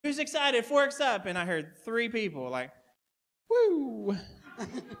who's excited? Forks up. And I heard 3 people like, woo.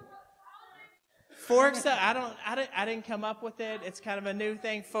 Forks up. I didn't come up with it. It's kind of a new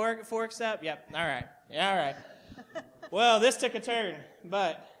thing. Forks up. Yep. All right. Yeah. All right. Well, this took a turn,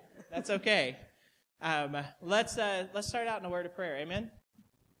 but that's okay. Let's start out in a word of prayer. Amen.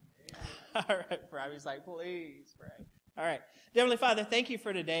 All right. Robbie's like, please pray. All right. Heavenly Father, thank you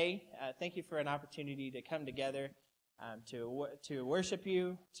for today. Thank you for an opportunity to come together, to worship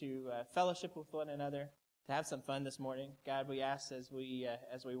you, to fellowship with one another, to have some fun this morning. God, we ask as we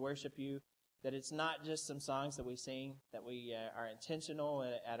worship you that it's not just some songs that we sing, that we are intentional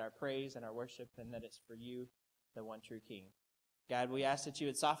at our praise and our worship, and that it's for you, the one true King. God, we ask that you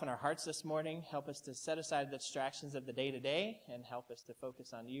would soften our hearts this morning, help us to set aside the distractions of the day-to-day, and help us to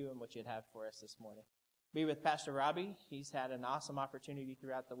focus on you and what you'd have for us this morning. Be with Pastor Robbie. He's had an awesome opportunity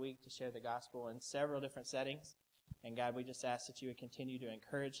throughout the week to share the gospel in several different settings. And God, we just ask that you would continue to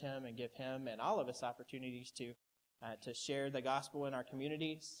encourage him and give him and all of us opportunities to share the gospel in our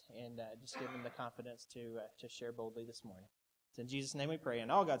communities, and just give him the confidence to share boldly this morning. It's in Jesus' name we pray. And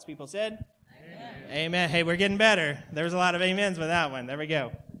all God's people said, Amen. Amen. Hey, we're getting better. There was a lot of amens with that one. There we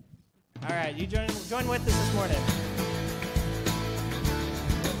go. All right, you join with us this morning.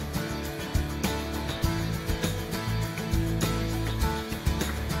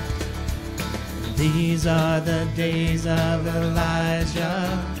 These are the days of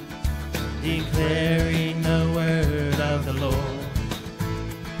Elijah, declaring the word of the Lord.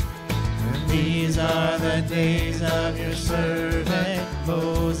 These are the days of your servant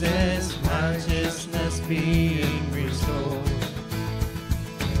Moses, righteousness being restored.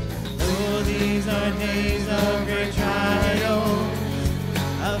 Oh, these are days of great trial,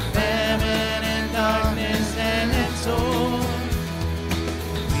 of famine and darkness and soul.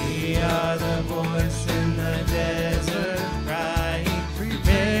 We are the voice in the desert crying,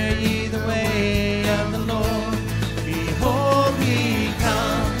 prepare ye the way of the Lord. Behold, he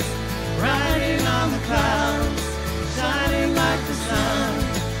comes, riding on the clouds, shining like the sun.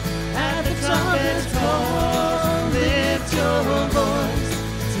 At the trumpet's call, lift your voice,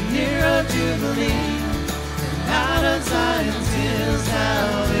 it's a year of jubilee. And out of Zion's hill,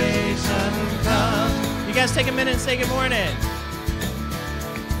 salvation comes. You guys take a minute and say good morning.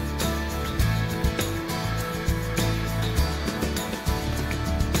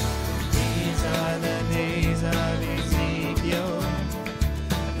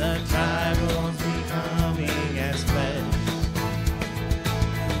 The tribals becoming as flesh.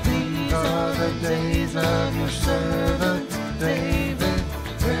 These are the days of your servant David,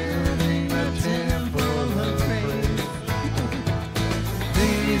 building a temple of praise.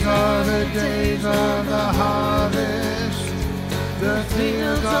 These are the days of the harvest. The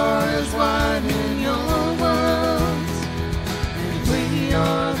fields are as wide in your world, and we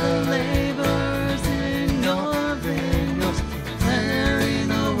are the laborers in your vineyards, declaring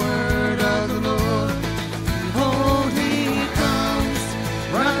the word of the Lord. Behold, he comes,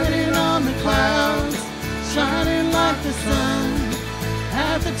 riding on the clouds, shining like the sun.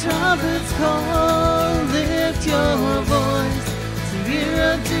 At the trumpet's call, lift your voice, it's a year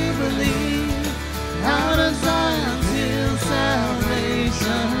of jubilee. Out of Zion's hill,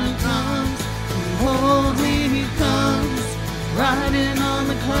 salvation comes. Behold, he comes, riding on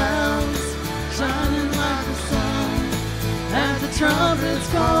the clouds, shining like the sun. At the trumpet's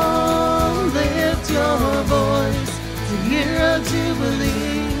call, lift your voice, it's a year of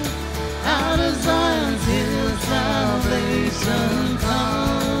jubilee. Out of Zion's hill, salvation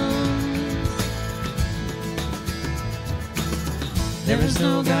comes. There is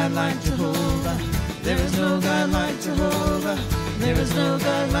no God like Jehovah. There is no God like Jehovah. There is no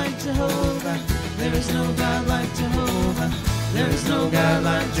God like Jehovah. There is no God like Jehovah. There is no God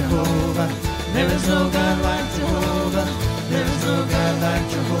like Jehovah. There is no God like Jehovah. There is no God like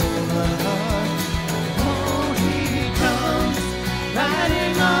Jehovah. Oh, he comes,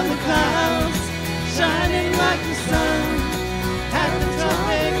 riding on the clouds, shining like the sun. At the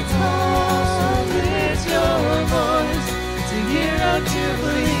trumpet's call, lift your voice, it's a year of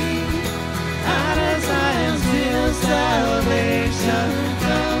jubilee. Out of Zion's hill, salvation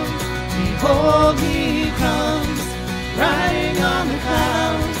comes. Behold, he comes, riding on the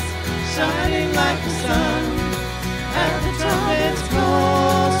clouds, shining like the sun. At the trumpet's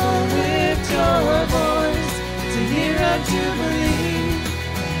call, so lift your voice, it's a year of jubilee.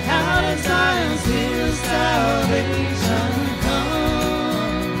 Out of Zion's hill, salvation comes.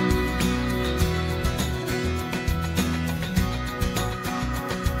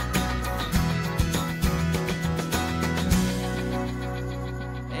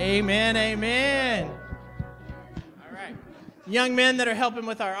 Amen, amen. All right. young men that are helping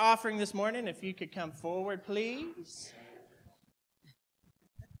with our offering this morning, if you could come forward, please.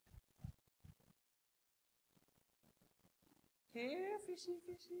 Here, fishy,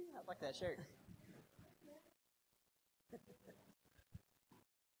 fishy. I like that shirt.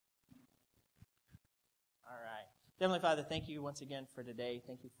 All right. Heavenly Father, thank you once again for today.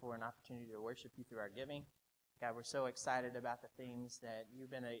 Thank you for an opportunity to worship you through our giving. God, we're so excited about the things that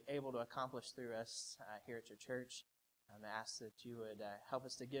you've been able to accomplish through us here at your church. I ask that you would help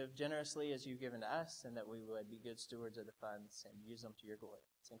us to give generously as you've given to us, and that we would be good stewards of the funds and use them to your glory.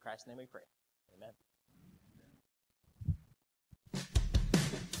 It's in Christ's name we pray. Amen.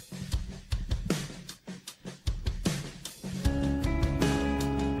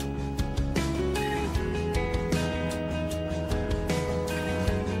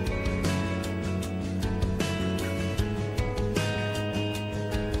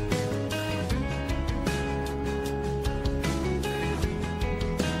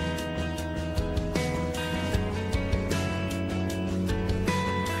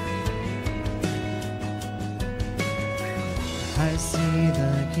 I see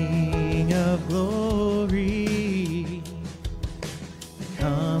the King of glory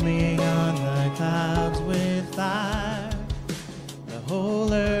coming on the clouds with fire. The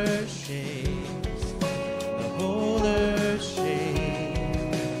whole earth shakes, the whole earth shakes.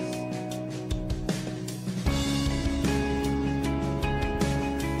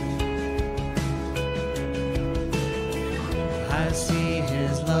 I see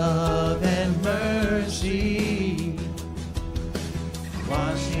his love and mercy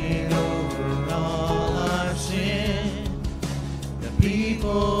washing over all our sin. The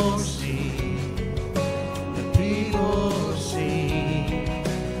people sing, the people sing.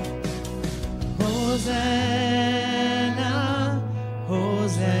 Hosanna,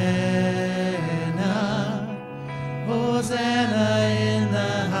 Hosanna, Hosanna in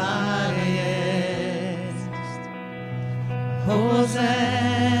the highest. Hosanna,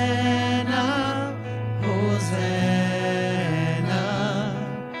 Hosanna,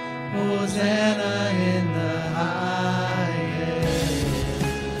 Hosanna in the highest.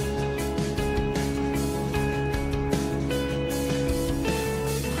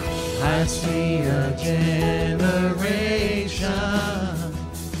 I see a generation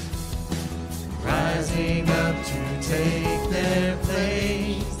rising up to take their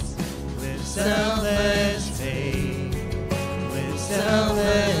place with selfless faith, with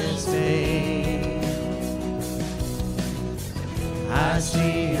selfless faith. I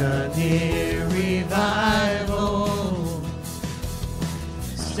see a near revival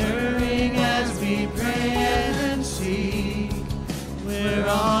stirring as we pray and seek. We're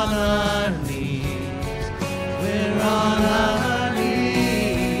on our knees, we're on our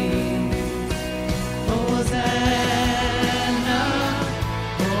knees. Hosanna,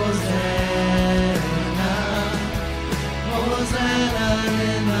 Hosanna, Hosanna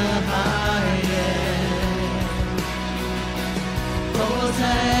in the highest.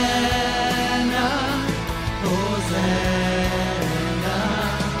 Hosanna, Hosanna,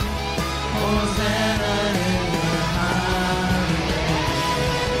 Hosanna in the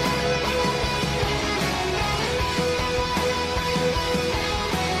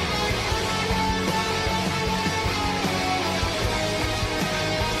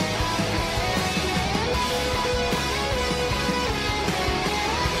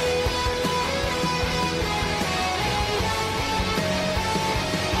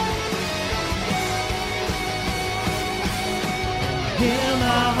heal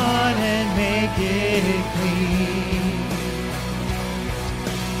my heart and make it clean.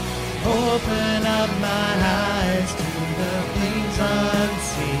 Open up my eyes to the things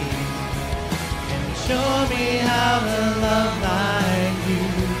unseen, and show me how to love like you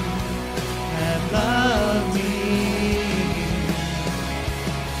have loved me.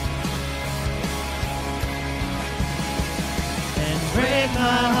 And break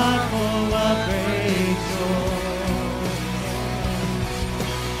my heart for what breaks yours.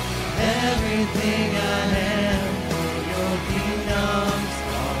 Everything I am for your kingdom's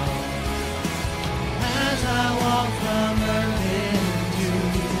cause. As I walk from earth into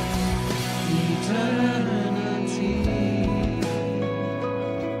eternity.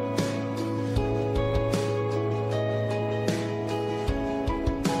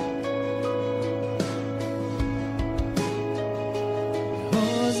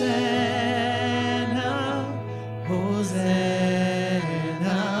 Hosanna, Hosanna,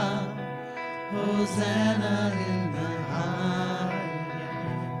 Hosanna in the highest.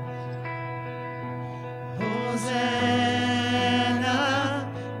 Hosanna,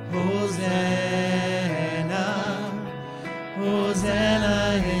 Hosanna,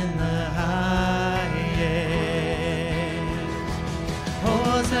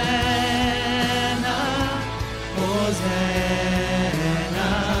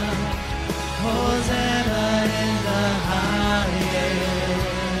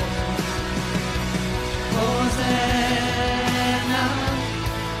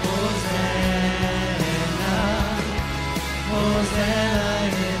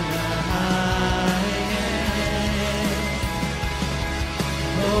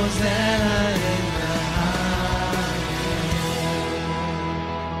 Hosanna in the highest.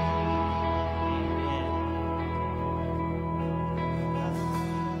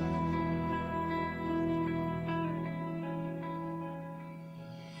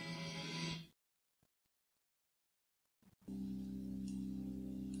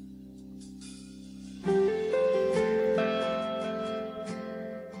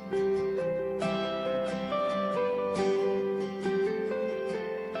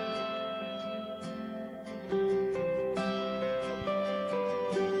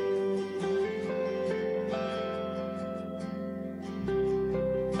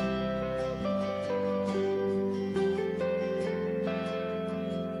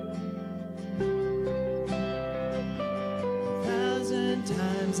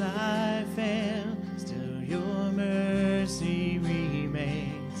 Times I fail, still your mercy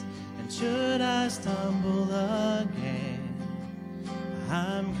remains. And should I stumble again,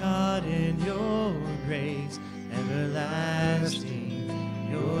 I'm caught in your grace everlasting.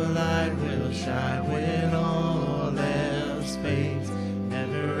 Your light will shine when all else fades,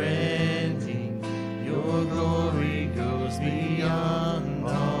 never ending. Your glory goes beyond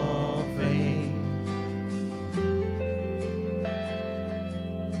all fame.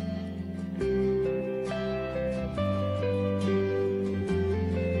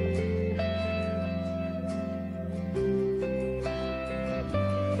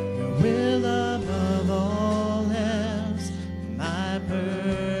 Will above all else, my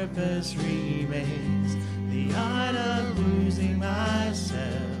purpose remains. The art of losing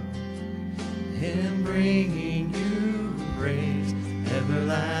myself in bringing you praise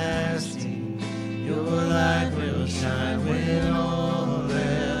everlasting. Your light will shine when all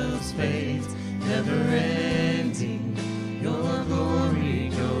else fades, never ending. Your glory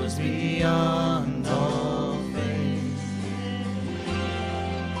goes beyond all fame.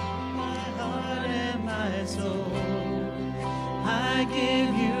 My soul, I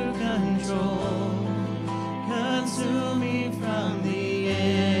give you control. Consume me from the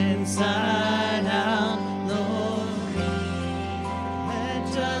inside out, Lord. Let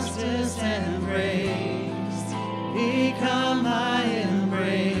justice and grace become my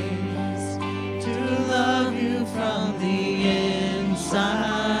embrace, to love you from the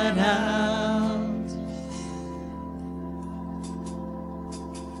inside out.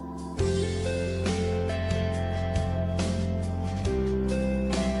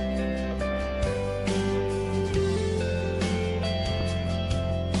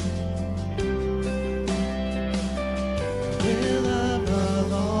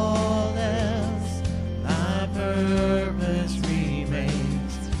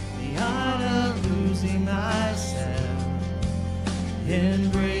 In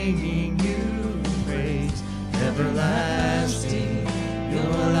bringing you praise everlasting,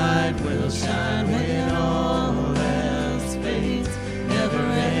 your light will shine when all else fades, never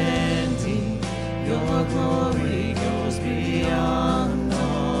ending. Your glory goes beyond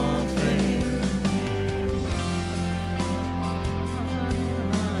all fame.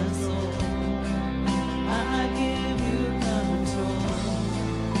 My soul, I give you control.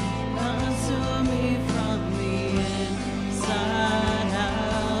 Consume me from the inside.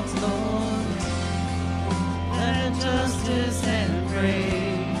 Justice and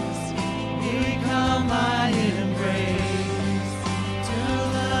grace become my embrace, to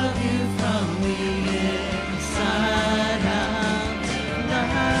love you from the inside out,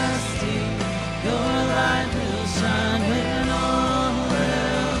 lasting. Your light will shine when all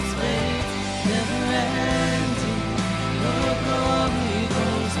else fades, never ending. Your glory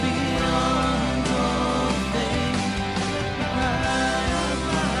goes beyond all fame. The cry of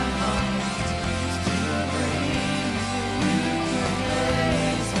my heart is to bring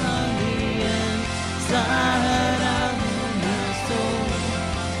inside out in my soul,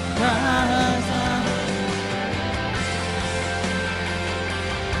 cries out.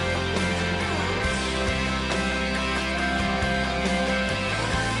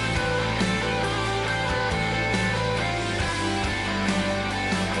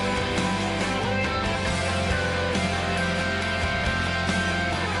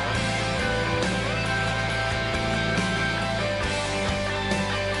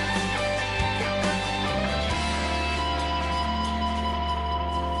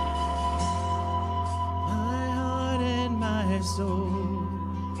 Soul,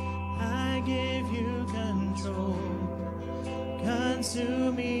 I give you control.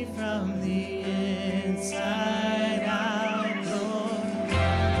 Consume me from the inside out, Lord.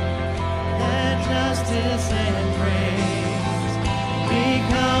 Let justice and praise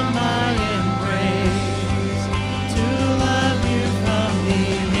become my embrace, to love you from the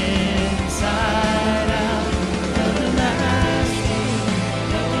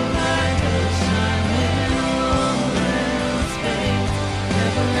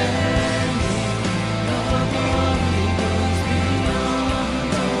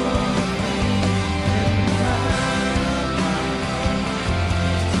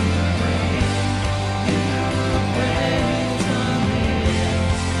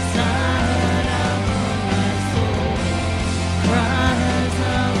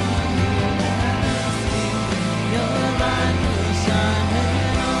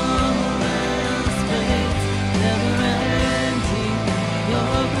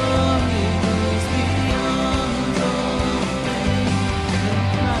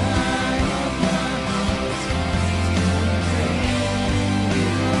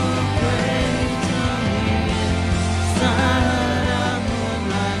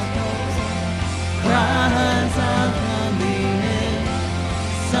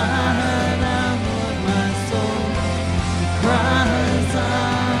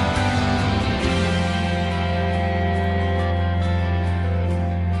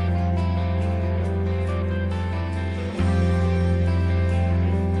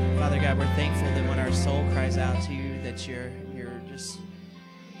we're thankful that when our soul cries out to you, that you're just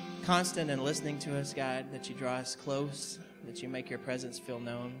constant in listening to us, God, that you draw us close, that you make your presence feel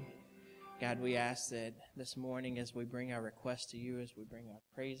known. God, we ask that this morning as we bring our requests to you, as we bring our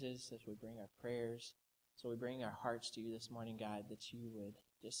praises, as we bring our prayers, so we bring our hearts to you this morning, God, that you would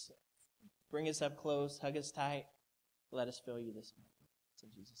just bring us up close, hug us tight, let us feel you this morning. It's in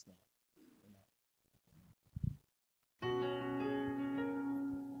Jesus' name.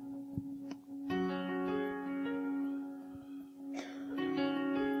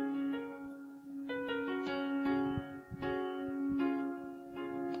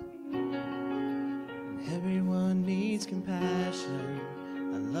 Everyone needs compassion,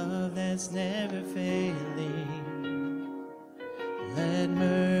 a love that's never failing. Let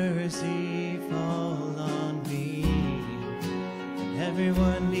mercy fall on me. And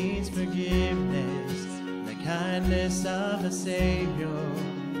everyone needs forgiveness, the kindness of a Savior,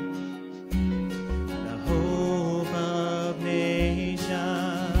 the hope of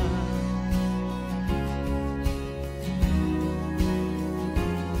nations.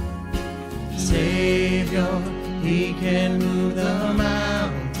 Savior, He can move the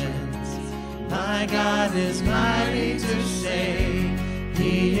mountains. My God is mighty to save.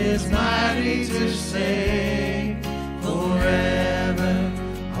 He is mighty to save. Forever,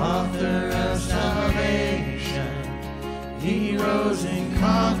 author of salvation. He rose and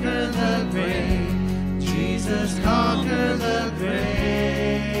conquered the grave. Jesus conquered the grave.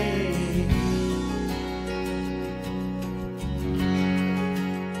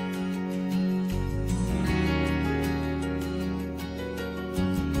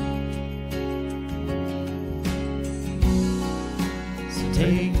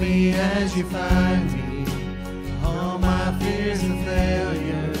 Take me as you find me, all my fears and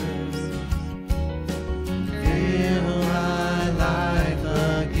failures. Fill my life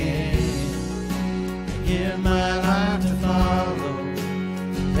again. Give my life to follow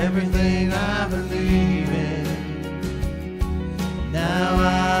everything I believe in. Now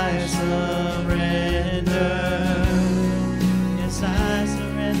I surrender. Yes, I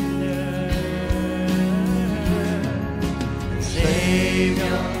surrender.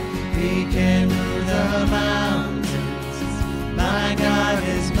 Savior, He can move the mountains. My God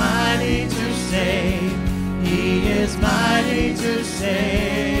is mighty to save. He is mighty to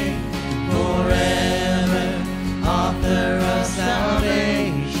save. Forever, author of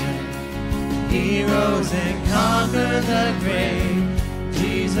salvation. He rose and conquered the grave.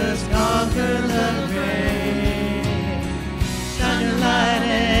 Jesus conquered the grave. Shine your light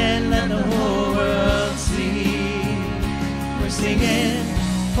and let the whole world see. Singing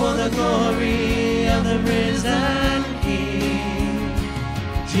for the glory of the risen King.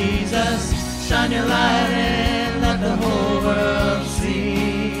 Jesus, shine your light and let the whole world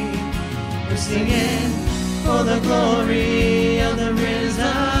see. We're singing for the glory of the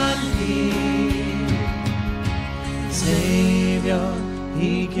risen King. Savior,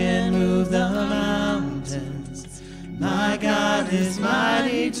 He can move the mountains. My God is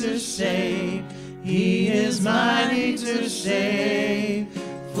mighty to save. He is mighty to save.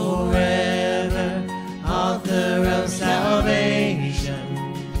 Forever, author of salvation.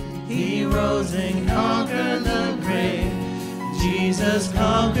 He rose and conquered the grave. Jesus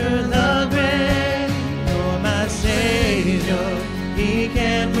conquered the grave. You're my Savior. He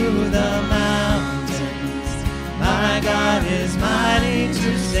can move the mountains. My God is mighty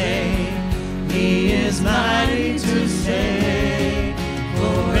to save. He is mighty to save.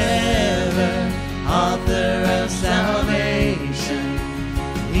 Forever, author of salvation.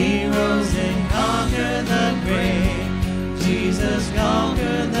 He rose and conquered the grave. Jesus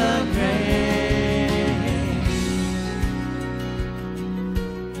conquered the grave.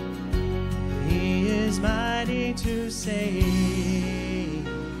 He is mighty to save.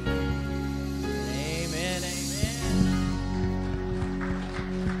 Amen, amen.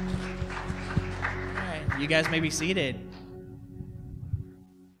 All right, you guys may be seated.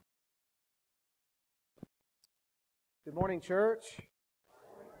 Good morning, church.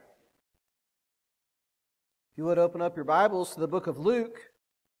 If you would open up your Bibles to the book of Luke,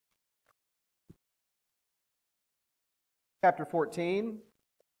 chapter 14.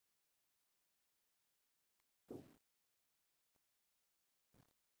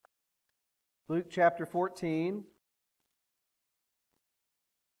 Luke chapter 14.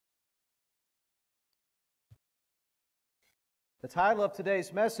 The title of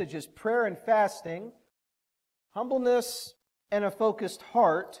today's message is Prayer and Fasting, Humbleness and a Focused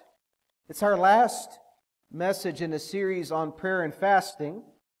Heart. It's our last message in a series on prayer and fasting.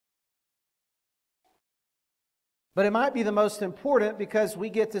 But it might be the most important because we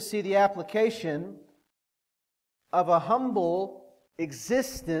get to see the application of a humble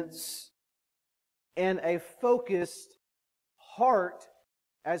existence and a focused heart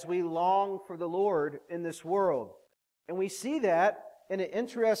as we long for the Lord in this world. And we see that in an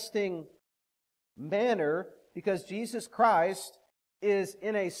interesting manner because Jesus Christ is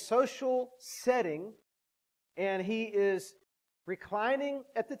in a social setting and He is reclining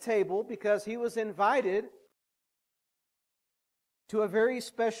at the table because He was invited to a very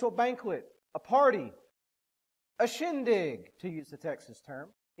special banquet, a party, a shindig, to use the Texas term.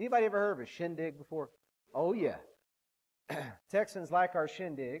 Anybody ever heard of a shindig before? Oh, yeah. Texans like our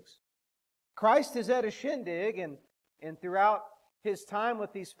shindigs. Christ is at a shindig, and throughout His time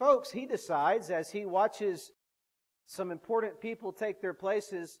with these folks, He decides, as He watches some important people take their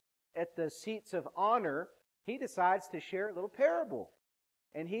places at the seats of honor, He decides to share a little parable.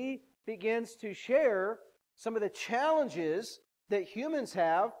 And He begins to share some of the challenges that humans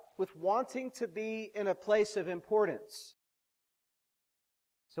have with wanting to be in a place of importance.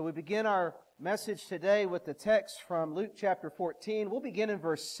 So we begin our message today with the text from Luke chapter 14. We'll begin in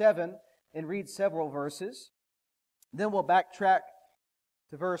verse 7 and read several verses. Then we'll backtrack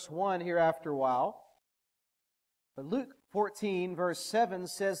to verse 1 here after a while. But Luke 14 verse 7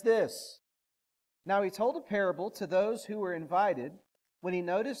 says this: Now He told a parable to those who were invited when He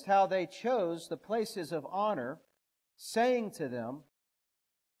noticed how they chose the places of honor, saying to them,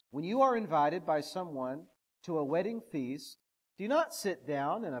 When you are invited by someone to a wedding feast, do not sit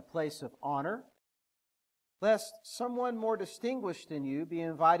down in a place of honor, lest someone more distinguished than you be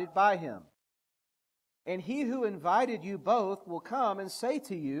invited by him. And he who invited you both will come and say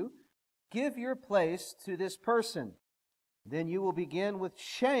to you, Give your place to this person. Then you will begin with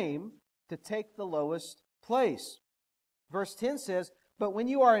shame to take the lowest place. Verse 10 says, But when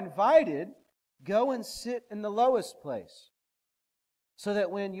you are invited, go and sit in the lowest place, so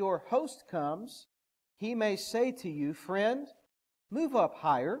that when your host comes, he may say to you, Friend, move up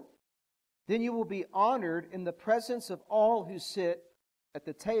higher. Then you will be honored in the presence of all who sit at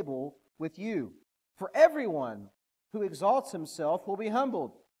the table with you. For everyone who exalts himself will be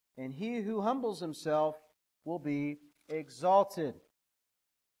humbled, and he who humbles himself will be exalted.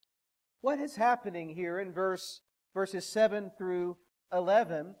 What is happening here in verses 7 through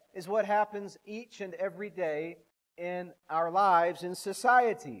 11 is what happens each and every day in our lives in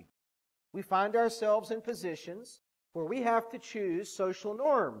society. We find ourselves in positions where we have to choose social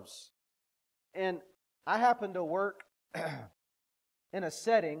norms. And I happen to work in a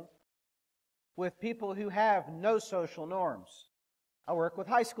setting with people who have no social norms. I work with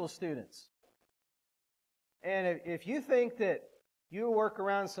high school students. And if you think that you work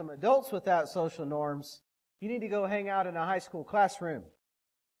around some adults without social norms, you need to go hang out in a high school classroom.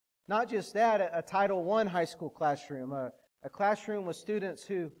 Not just that, a Title I high school classroom, a classroom with students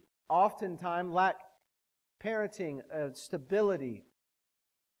who oftentimes lack parenting, stability,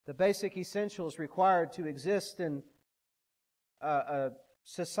 the basic essentials required to exist in a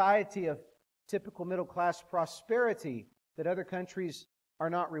society of typical middle-class prosperity that other countries are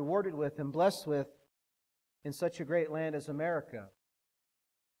not rewarded with and blessed with in such a great land as America.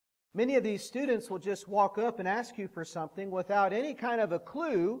 Many of these students will just walk up and ask you for something without any kind of a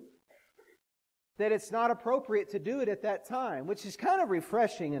clue that it's not appropriate to do it at that time, which is kind of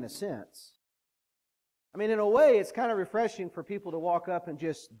refreshing in a sense. I mean, in a way, it's kind of refreshing for people to walk up and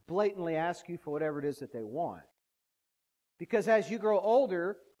just blatantly ask you for whatever it is that they want. Because as you grow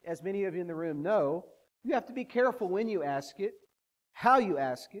older, as many of you in the room know, you have to be careful when you ask it, how you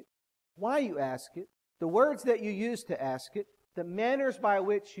ask it, why you ask it, the words that you use to ask it, the manners by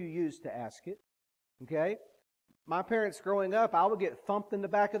which you use to ask it. Okay? My parents growing up, I would get thumped in the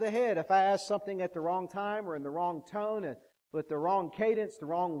back of the head if I asked something at the wrong time or in the wrong tone and with the wrong cadence, the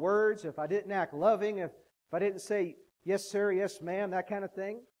wrong words, if I didn't act loving, if I didn't say, yes, sir, yes, ma'am, that kind of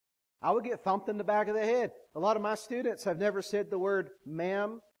thing. I would get thumped in the back of the head. A lot of my students have never said the word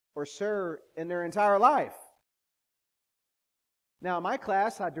ma'am or sir in their entire life. Now, in my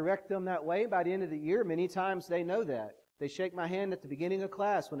class, I direct them that way. By the end of the year, many times they know that. They shake my hand at the beginning of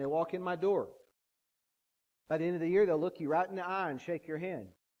class when they walk in my door. By the end of the year, they'll look you right in the eye and shake your hand.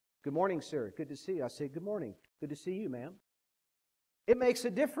 Good morning, sir. Good to see you. I say, good morning. Good to see you, ma'am. It makes a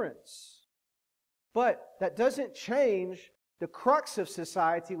difference. But that doesn't change the crux of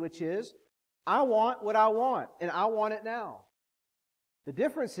society, which is, I want what I want, and I want it now. The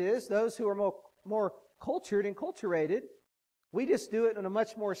difference is, those who are more cultured and culturated, we just do it in a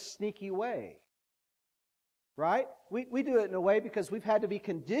much more sneaky way. Right? We do it in a way because we've had to be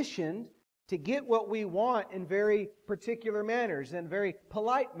conditioned to get what we want in very particular manners and very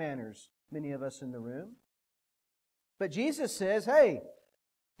polite manners, many of us in the room. But Jesus says, hey,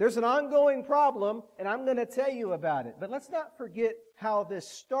 there's an ongoing problem, and I'm going to tell you about it. But let's not forget how this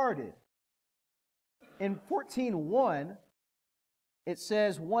started. In 14:1, it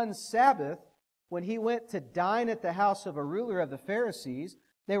says, one Sabbath, when he went to dine at the house of a ruler of the Pharisees,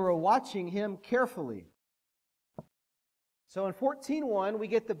 they were watching him carefully. So in 14:1, we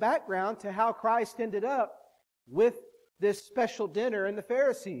get the background to how Christ ended up with this special dinner in the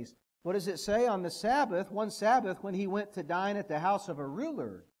Pharisees. What does it say? On the Sabbath, one Sabbath, when he went to dine at the house of a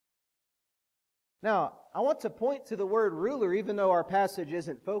ruler. Now, I want to point to the word ruler, even though our passage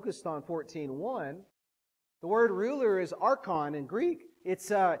isn't focused on 14:1. The word ruler is archon in Greek. It's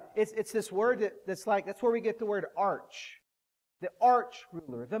this word that's where we get the word arch. The arch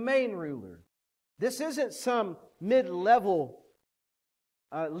ruler, the main ruler. This isn't some mid-level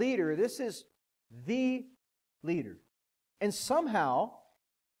leader. This is the leader. And somehow,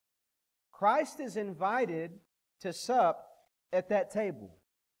 Christ is invited to sup at that table.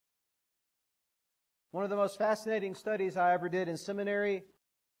 One of the most fascinating studies I ever did in seminary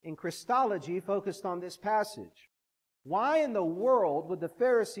in Christology focused on this passage. Why in the world would the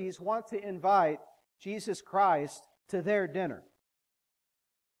Pharisees want to invite Jesus Christ to their dinner?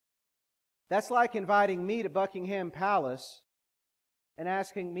 That's like inviting me to Buckingham Palace and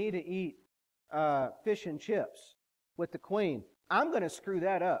asking me to eat fish and chips with the Queen. I'm going to screw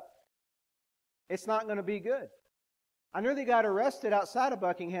that up. It's not going to be good. I nearly got arrested outside of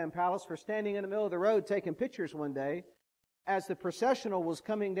Buckingham Palace for standing in the middle of the road taking pictures one day as the processional was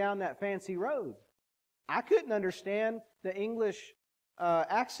coming down that fancy road. I couldn't understand the English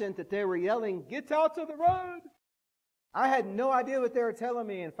accent that they were yelling, "Get out to the road!" I had no idea what they were telling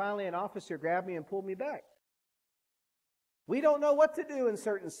me, and finally an officer grabbed me and pulled me back. We don't know what to do in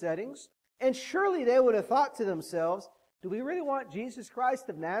certain settings, and surely they would have thought to themselves, do we really want Jesus Christ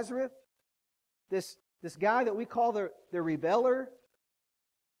of Nazareth, this guy that we call the rebeller,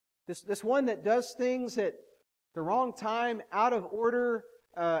 this one that does things at the wrong time, out of order,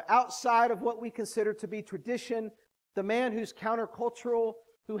 outside of what we consider to be tradition, the man who's countercultural,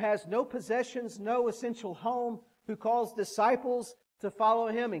 who has no possessions, no essential home, who calls disciples to follow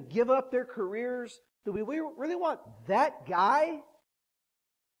him and give up their careers? Do we really want that guy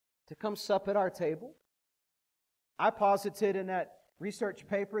to come sup at our table? I posited in that research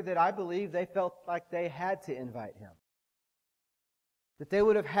paper that I believe they felt like they had to invite him. That they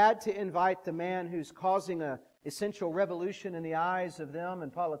would have had to invite the man who's causing an essential revolution in the eyes of them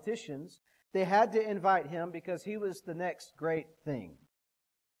and politicians. They had to invite him because he was the next great thing.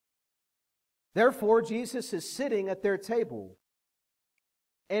 Therefore, Jesus is sitting at their table.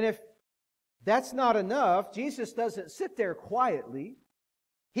 And if that's not enough, Jesus doesn't sit there quietly.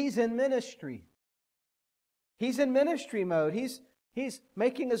 He's in ministry. He's in ministry mode. He's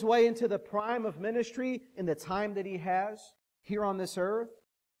making his way into the prime of ministry in the time that he has here on this earth.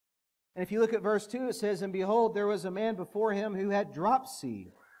 And if you look at verse 2, it says, "And behold, there was a man before him who had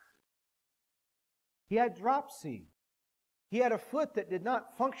dropsy." He had dropsy. He had a foot that did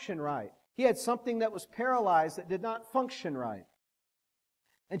not function right. He had something that was paralyzed that did not function right.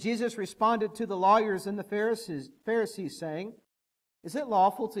 And Jesus responded to the lawyers and the Pharisees saying, "Is it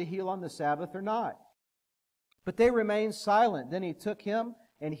lawful to heal on the Sabbath or not?" But they remained silent. Then he took him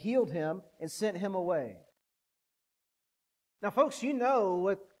and healed him and sent him away. Now, folks, you know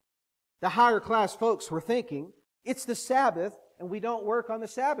what the higher class folks were thinking. It's the Sabbath, and we don't work on the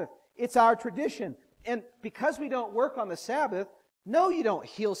Sabbath. It's our tradition. And because we don't work on the Sabbath, no, you don't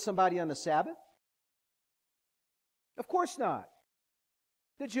heal somebody on the Sabbath. Of course not.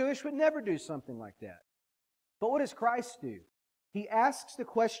 The Jewish would never do something like that. But what does Christ do? He asks the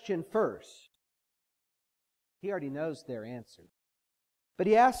question first. He already knows their answer. But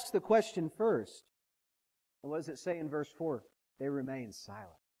he asks the question first. And what does it say in verse 4? They remain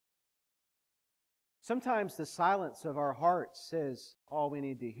silent. Sometimes the silence of our hearts says all we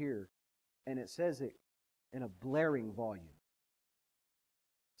need to hear, and it says it in a blaring volume.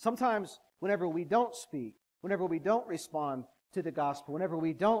 Sometimes whenever we don't speak, whenever we don't respond to the gospel, whenever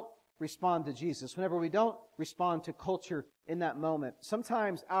we don't respond to Jesus, whenever we don't respond to culture in that moment,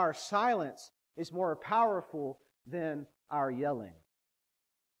 sometimes our silence is more powerful than our yelling.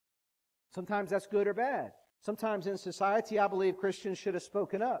 Sometimes that's good or bad. Sometimes in society, I believe Christians should have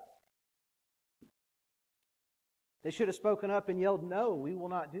spoken up. They should have spoken up and yelled, "No, we will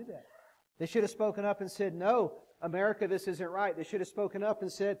not do that." They should have spoken up and said, "No, America, this isn't right." They should have spoken up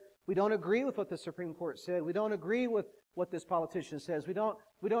and said, "We don't agree with what the Supreme Court said. We don't agree with what this politician says. We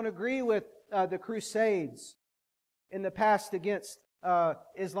don't agree with the Crusades in the past against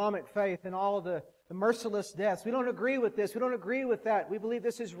Islamic faith and all of the merciless deaths. We don't agree with this. We don't agree with that. We believe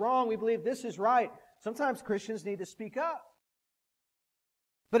this is wrong. We believe this is right." Sometimes Christians need to speak up.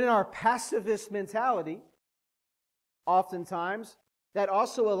 But in our pacifist mentality, oftentimes, that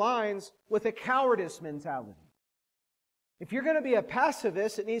also aligns with a cowardice mentality. If you're going to be a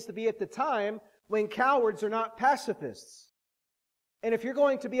pacifist, it needs to be at the time when cowards are not pacifists. And if you're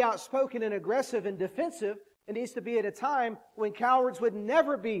going to be outspoken and aggressive and defensive, it needs to be at a time when cowards would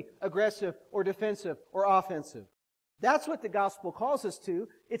never be aggressive or defensive or offensive. That's what the gospel calls us to.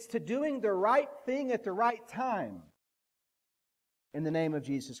 It's to doing the right thing at the right time. In the name of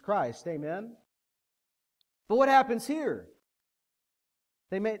Jesus Christ. Amen? But what happens here?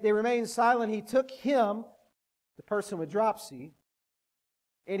 They remained silent. He took him, the person with dropsy,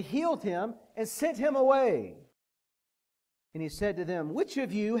 and healed him and sent him away. And he said to them, which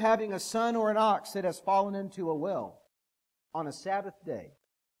of you, having a son or an ox that has fallen into a well on a Sabbath day,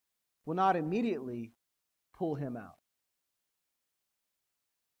 will not immediately pull him out?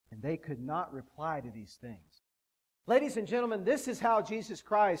 And they could not reply to these things. Ladies and gentlemen, this is how Jesus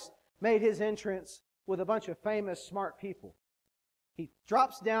Christ made his entrance with a bunch of famous, smart people. He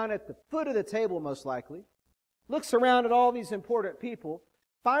drops down at the foot of the table, most likely, looks around at all these important people,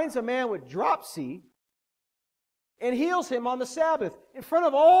 finds a man with dropsy, and heals him on the Sabbath in front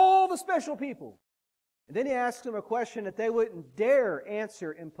of all the special people. And then he asks them a question that they wouldn't dare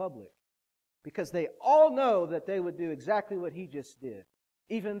answer in public, because they all know that they would do exactly what he just did,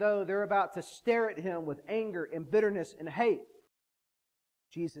 even though they're about to stare at him with anger and bitterness and hate.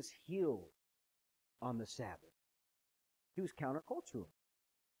 Jesus healed on the Sabbath. He was countercultural.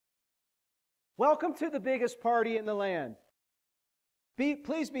 Welcome to the biggest party in the land.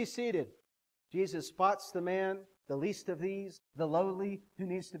 Please be seated. Jesus spots the man, the least of these, the lowly, who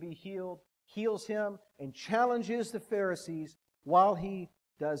needs to be healed, heals him, and challenges the Pharisees while he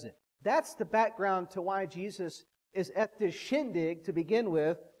does it. That's the background to why Jesus is at this shindig to begin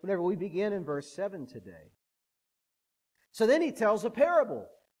with, whenever we begin in verse 7 today. So then he tells a parable.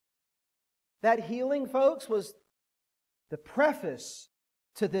 That healing, folks, was the preface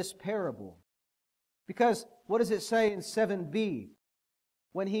to this parable. Because what does it say in 7b?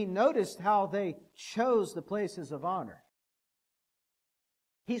 When he noticed how they chose the places of honor.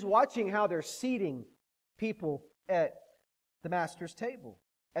 He's watching how they're seating people at the master's table,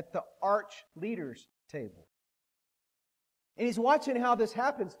 at the arch leader's table. And he's watching how this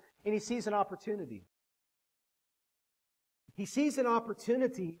happens, and he sees an opportunity. He sees an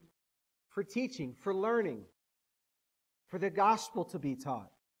opportunity for teaching, for learning, for the gospel to be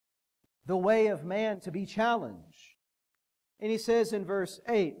taught, the way of man to be challenged. And he says in verse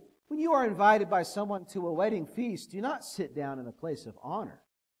 8, when you are invited by someone to a wedding feast, do not sit down in a place of honor,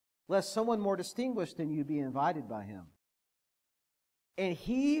 lest someone more distinguished than you be invited by him. And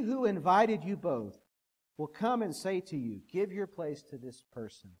he who invited you both will come and say to you, give your place to this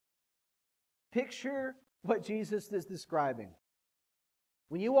person. Picture what Jesus is describing.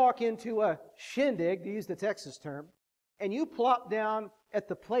 When you walk into a shindig, to use the Texas term, and you plop down at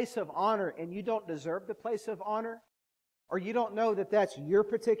the place of honor and you don't deserve the place of honor, or you don't know that that's your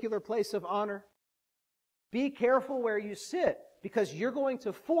particular place of honor, be careful where you sit, because you're going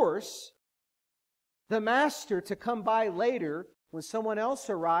to force the master to come by later when someone else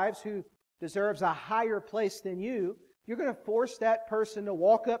arrives who deserves a higher place than you. You're going to force that person to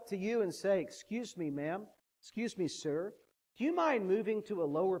walk up to you and say, excuse me, ma'am, excuse me, sir, do you mind moving to a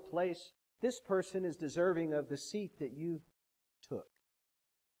lower place? This person is deserving of the seat that you took.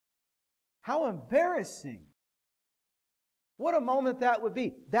 How embarrassing. What a moment that would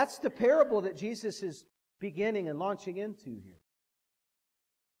be. That's the parable that Jesus is beginning and launching into here.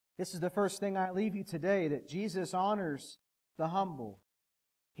 This is the first thing I leave you today, that Jesus honors the humble.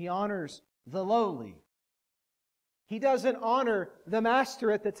 He honors the lowly. He doesn't honor the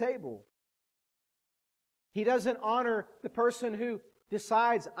master at the table. He doesn't honor the person who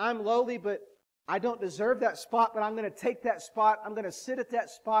decides, I'm lowly, but I don't deserve that spot, but I'm going to take that spot. I'm going to sit at that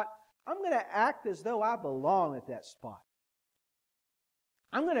spot. I'm going to act as though I belong at that spot.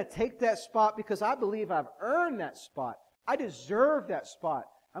 I'm going to take that spot because I believe I've earned that spot. I deserve that spot.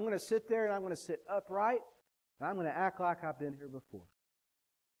 I'm going to sit there and I'm going to sit upright and I'm going to act like I've been here before.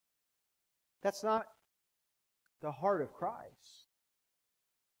 That's not the heart of Christ.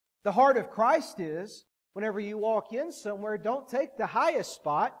 The heart of Christ is, whenever you walk in somewhere, don't take the highest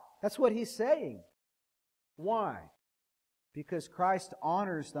spot. That's what he's saying. Why? Because Christ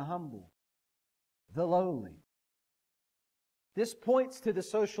honors the humble, the lowly. This points to the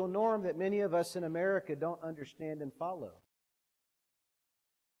social norm that many of us in America don't understand and follow.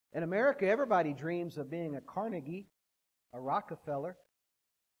 In America, everybody dreams of being a Carnegie, a Rockefeller,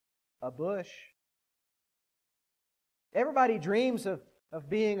 a Bush. Everybody dreams of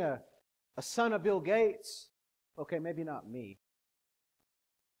being a a son of Bill Gates. Okay, maybe not me.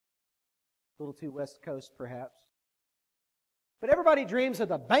 A little too West Coast, perhaps. But everybody dreams of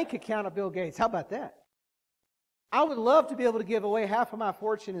the bank account of Bill Gates. How about that? I would love to be able to give away half of my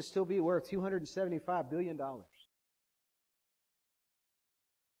fortune and still be worth $275 billion.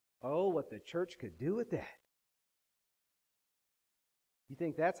 Oh, what the church could do with that. You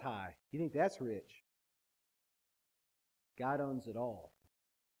think that's high? You think that's rich? God owns it all.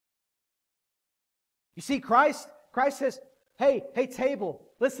 You see, Christ says, hey, table,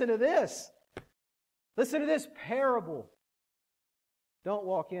 listen to this. Listen to this parable. Don't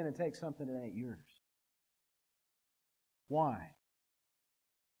walk in and take something that ain't yours. Why?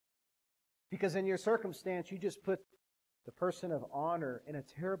 Because in your circumstance, you just put the person of honor in a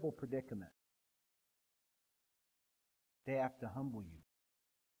terrible predicament. They have to humble you.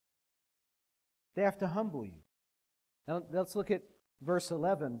 They have to humble you. Now, let's look at verse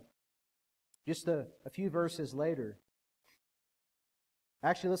 11, just a few verses later.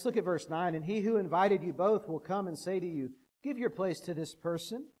 Actually, let's look at verse 9. And he who invited you both will come and say to you, give your place to this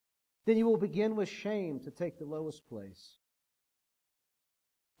person. Then you will begin with shame to take the lowest place.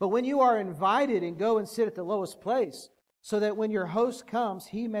 But when you are invited and go and sit at the lowest place, so that when your host comes,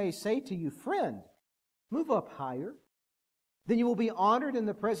 he may say to you, friend, move up higher. Then you will be honored in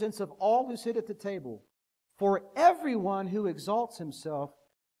the presence of all who sit at the table. For everyone who exalts himself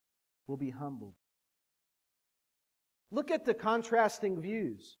will be humbled. Look at the contrasting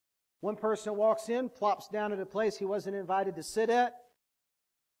views. One person walks in, plops down at a place he wasn't invited to sit at.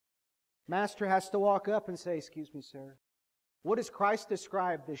 Master has to walk up and say, excuse me, sir. What does Christ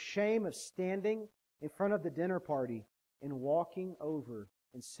describe? The shame of standing in front of the dinner party and walking over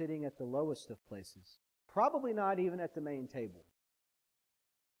and sitting at the lowest of places. Probably not even at the main table.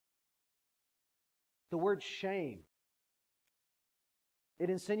 The word shame, it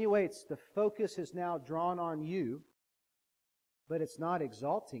insinuates the focus is now drawn on you, but it's not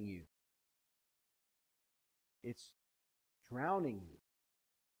exalting you. It's drowning you,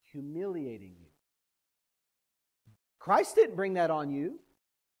 humiliating you. Christ didn't bring that on you.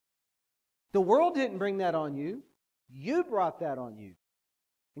 The world didn't bring that on you. You brought that on you.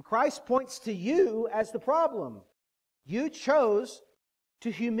 And Christ points to you as the problem. You chose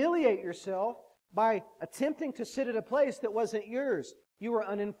to humiliate yourself by attempting to sit at a place that wasn't yours. You were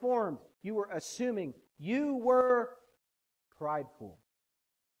uninformed. You were assuming. You were prideful.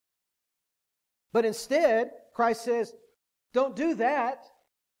 But instead, Christ says, don't do that.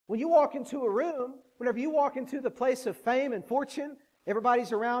 When you walk into a room, whenever you walk into the place of fame and fortune,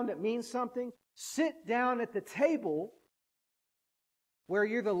 everybody's around that means something, sit down at the table where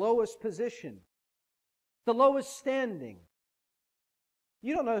you're the lowest position, the lowest standing.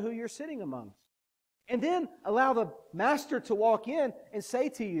 You don't know who you're sitting amongst. And then allow the master to walk in and say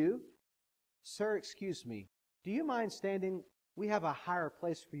to you, sir, excuse me, do you mind standing? We have a higher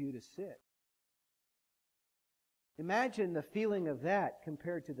place for you to sit. Imagine the feeling of that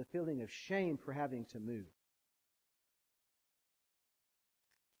compared to the feeling of shame for having to move.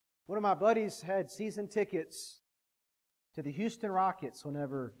 One of my buddies had season tickets to the Houston Rockets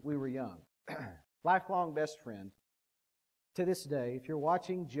whenever we were young. Lifelong best friend. To this day, if you're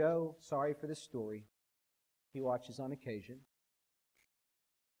watching Joe, sorry for this story. He watches on occasion.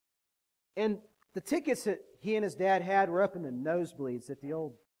 And the tickets that he and his dad had were up in the nosebleeds at the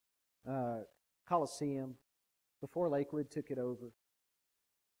old Coliseum before Lakewood took it over.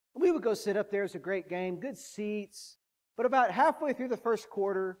 We would go sit up there. It was a great game, good seats. But about halfway through the first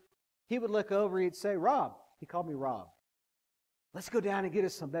quarter, he would look over, he'd say, Rob, he called me Rob, let's go down and get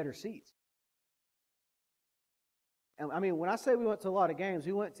us some better seats. And I mean, when I say we went to a lot of games,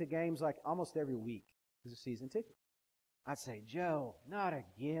 we went to games like almost every week as a season ticket. I'd say, Joe, not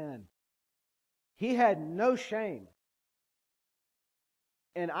again. He had no shame.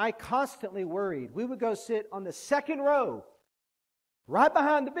 And I constantly worried. We would go sit on the second row, right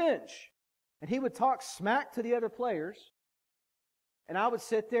behind the bench, and he would talk smack to the other players. And I would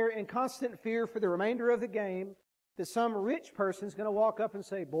sit there in constant fear for the remainder of the game that some rich person's going to walk up and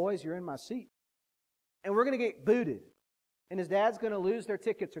say, boys, you're in my seat. And we're going to get booted. And his dad's going to lose their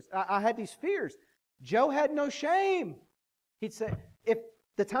tickets. I had these fears. Joe had no shame. He'd say, if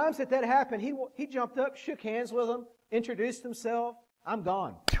the times that happened, he jumped up, shook hands with them, introduced himself. I'm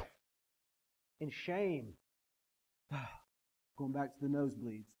gone. In shame. Going back to the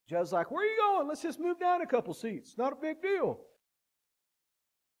nosebleeds. Joe's like, where are you going? Let's just move down a couple seats. Not a big deal.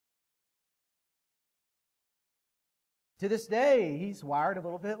 To this day, he's wired a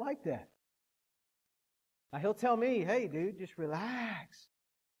little bit like that. Now, he'll tell me, hey, dude, just relax.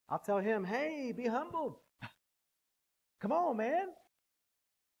 I'll tell him, hey, be humbled. Come on, man.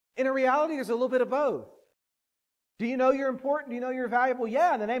 In reality, there's a little bit of both. Do you know you're important? Do you know you're valuable?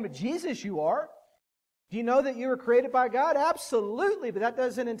 Yeah, in the name of Jesus you are. Do you know that you were created by God? Absolutely, but that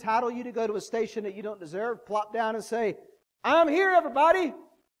doesn't entitle you to go to a station that you don't deserve, plop down and say, I'm here, everybody.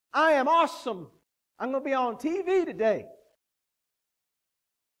 I am awesome. I'm going to be on TV today.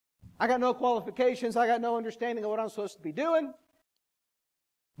 I got no qualifications. I got no understanding of what I'm supposed to be doing.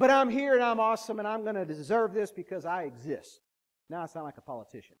 But I'm here and I'm awesome and I'm going to deserve this because I exist. Now I sound like a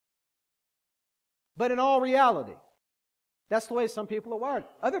politician. But in all reality, that's the way some people are wired.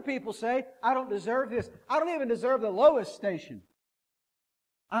 Other people say, I don't deserve this. I don't even deserve the lowest station.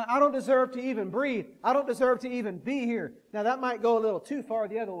 I don't deserve to even breathe. I don't deserve to even be here. Now that might go a little too far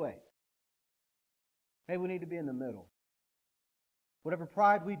the other way. Maybe we need to be in the middle. Whatever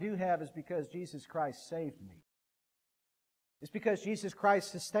pride we do have is because Jesus Christ saved me. It's because Jesus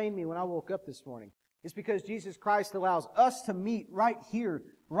Christ sustained me when I woke up this morning. It's because Jesus Christ allows us to meet right here,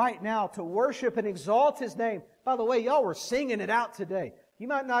 right now, to worship and exalt His name. By the way, y'all were singing it out today. You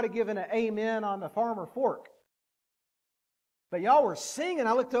might not have given an amen on the farmer fork. But y'all were singing.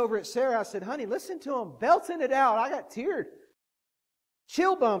 I looked over at Sarah. I said, honey, listen to them belting it out. I got teared.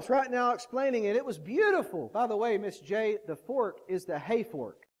 Chill bumps right now explaining it. It was beautiful. By the way, Miss J, the fork is the hay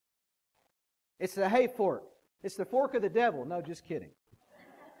fork. It's the hay fork. It's the fork of the devil. No, just kidding.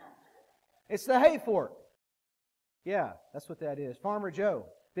 It's the hay fork. Yeah, that's what that is. Farmer Joe.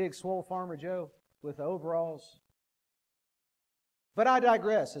 Big, swole Farmer Joe with the overalls. But I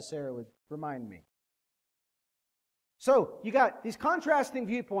digress, as Sarah would remind me. So, you got these contrasting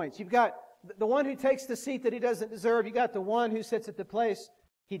viewpoints. You've got the one who takes the seat that he doesn't deserve. You got the one who sits at the place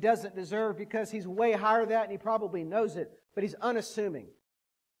he doesn't deserve because he's way higher than that and he probably knows it, but he's unassuming.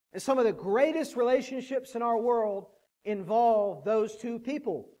 And some of the greatest relationships in our world involve those two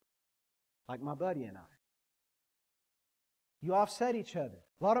people, like my buddy and I. You offset each other.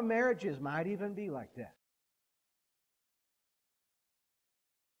 A lot of marriages might even be like that.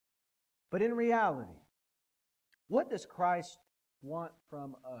 But in reality, what does Christ want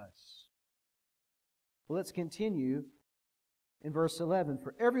from us? Well, let's continue in verse 11.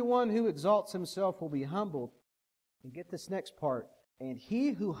 For everyone who exalts himself will be humbled. And get this next part. And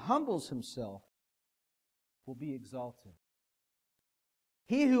he who humbles himself will be exalted.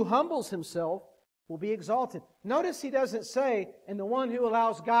 He who humbles himself will be exalted. Notice he doesn't say, and the one who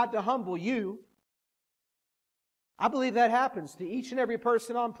allows God to humble you. I believe that happens to each and every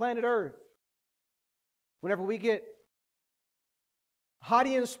person on planet Earth. Whenever we get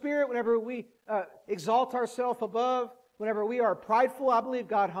haughty in spirit, whenever we exalt ourselves above, whenever we are prideful, I believe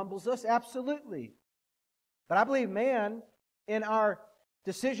God humbles us, absolutely. But I believe man, in our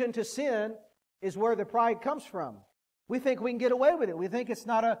decision to sin, is where the pride comes from. We think we can get away with it. We think it's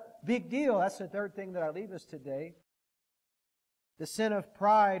not a big deal. That's the third thing that I leave us today. The sin of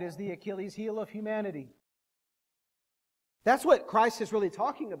pride is the Achilles heel of humanity. That's what Christ is really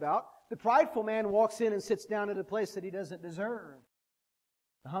talking about. The prideful man walks in and sits down at a place that he doesn't deserve.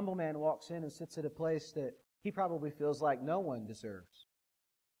 The humble man walks in and sits at a place that he probably feels like no one deserves.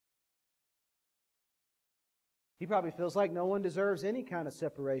 He probably feels like no one deserves any kind of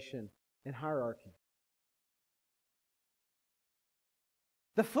separation and hierarchy.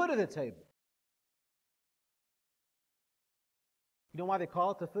 The foot of the table. You know why they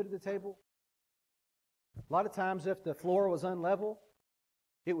call it the foot of the table? A lot of times if the floor was unlevel,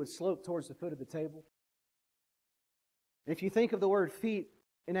 it would slope towards the foot of the table. If you think of the word feet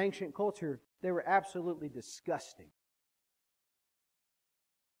in ancient culture, they were absolutely disgusting.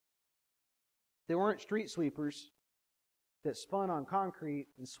 They weren't street sweepers that spun on concrete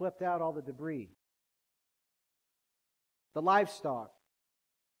and swept out all the debris. The livestock,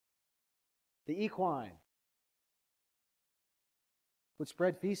 the equine, would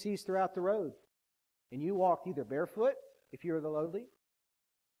spread feces throughout the road. And you walked either barefoot, if you were the lowly,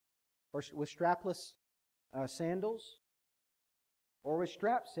 or with strapless sandals, or with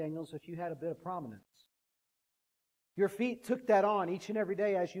strap sandals if you had a bit of prominence. Your feet took that on each and every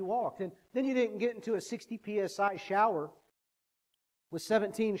day as you walked. And then you didn't get into a 60 psi shower with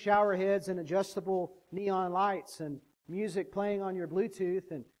 17 shower heads and adjustable neon lights and music playing on your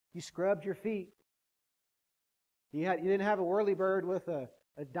Bluetooth, and you scrubbed your feet. You didn't have a whirly bird with a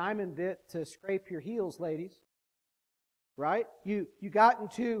diamond bit to scrape your heels, ladies. Right? You got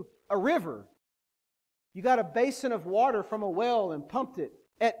into a river. You got a basin of water from a well and pumped it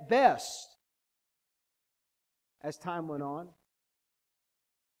at best as time went on.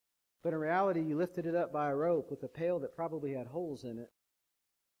 But in reality, you lifted it up by a rope with a pail that probably had holes in it.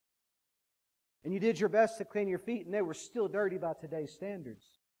 And you did your best to clean your feet, and they were still dirty by today's standards.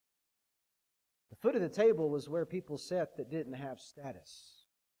 The foot of the table was where people sat that didn't have status.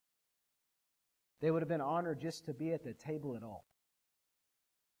 They would have been honored just to be at the table at all.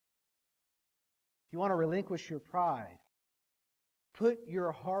 If you want to relinquish your pride, put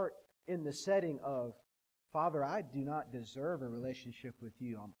your heart in the setting of, Father, I do not deserve a relationship with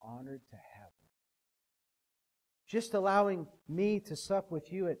you. I'm honored to have one. Just allowing me to sup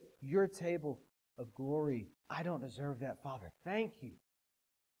with you at your table of glory. I don't deserve that, Father. Thank you.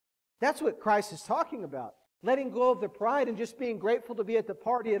 That's what Christ is talking about. Letting go of the pride and just being grateful to be at the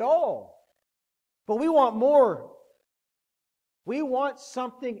party at all. But we want more. We want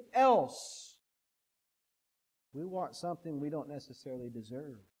something else. We want something we don't necessarily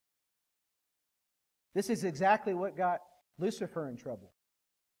deserve. This is exactly what got Lucifer in trouble.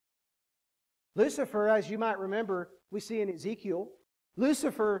 Lucifer, as you might remember, we see in Ezekiel,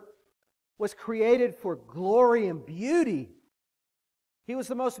 Lucifer was created for glory and beauty. He was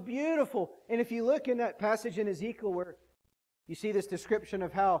the most beautiful. And if you look in that passage in Ezekiel where you see this description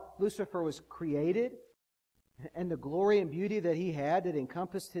of how Lucifer was created and the glory and beauty that he had that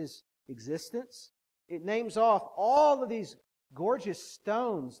encompassed his existence, it names off all of these gorgeous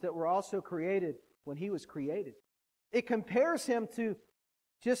stones that were also created when he was created. It compares him to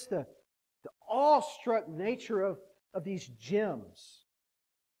just the awestruck nature of these gems.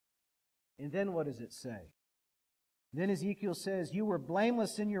 And then what does it say? Then Ezekiel says, you were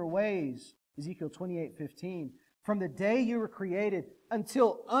blameless in your ways, Ezekiel 28:15, from the day you were created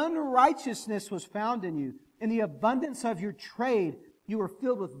until unrighteousness was found in you. In the abundance of your trade, you were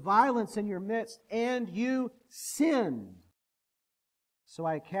filled with violence in your midst, and you sinned. So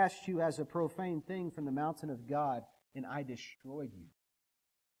I cast you as a profane thing from the mountain of God, and I destroyed you.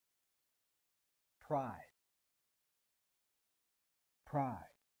 Pride. Pride.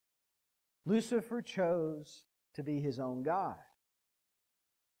 Lucifer chose to be his own God.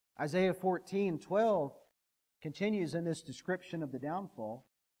 Isaiah 14:12 continues in this description of the downfall.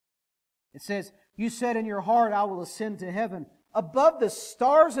 It says, you said in your heart, I will ascend to heaven above the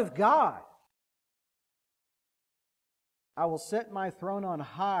stars of God. I will set my throne on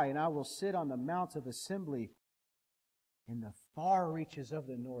high, and I will sit on the mount of assembly in the far reaches of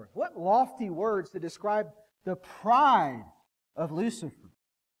the north. What lofty words to describe the pride of Lucifer.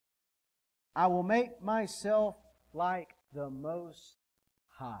 I will make myself like the Most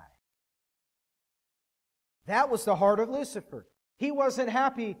High. That was the heart of Lucifer. He wasn't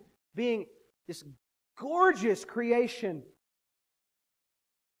happy being this gorgeous creation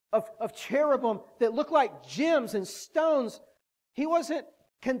of cherubim that looked like gems and stones. He wasn't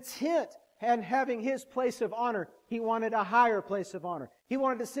content in having his place of honor. He wanted a higher place of honor. He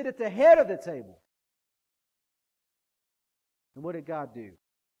wanted to sit at the head of the table. And what did God do?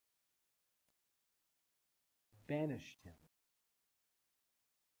 Banished him.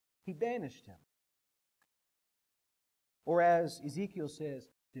 He banished him. Or as Ezekiel says,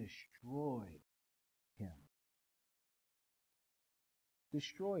 destroyed him.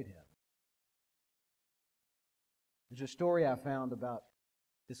 Destroyed him. There's a story I found about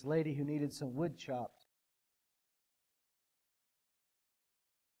this lady who needed some wood chopped.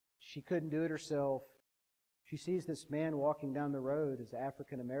 She couldn't do it herself. She sees this man walking down the road, this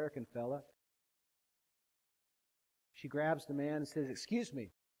African-American fella. She grabs the man and says, excuse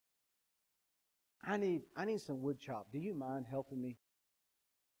me, I need some wood chopped. Do you mind helping me?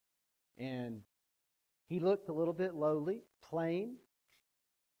 And he looked a little bit lowly, plain.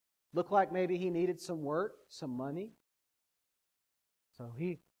 Looked like maybe he needed some work, some money. So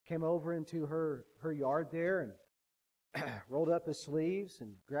he came over into her yard there and rolled up his sleeves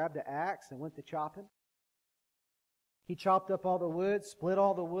and grabbed the axe and went to chopping. He chopped up all the wood, split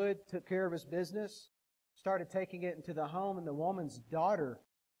all the wood, took care of his business, started taking it into the home, and the woman's daughter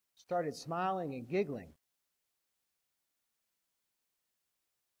started smiling and giggling.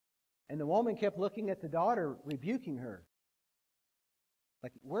 And the woman kept looking at the daughter, rebuking her.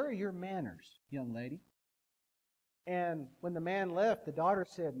 Like, where are your manners, young lady? And when the man left, the daughter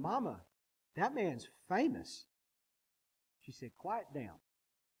said, Mama, that man's famous. She said, quiet down.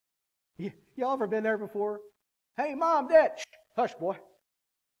 Y'all ever been there before? Hey, Mom, Dad, shh, hush, boy.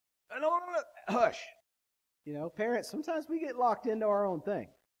 No, hush. You know, parents, sometimes we get locked into our own thing.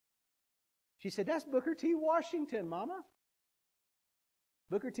 She said, that's Booker T. Washington, Mama.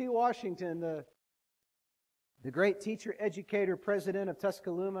 Booker T. Washington, the great teacher, educator, president of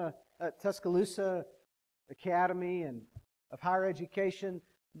Tuscaloosa Academy and of higher education,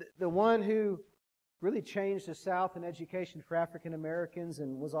 the one who really changed the South in education for African Americans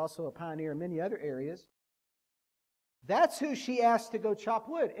and was also a pioneer in many other areas. That's who she asked to go chop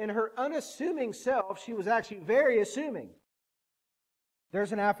wood. In her unassuming self, she was actually very assuming.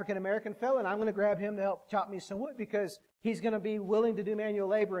 There's an African-American fellow, and I'm going to grab him to help chop me some wood because he's going to be willing to do manual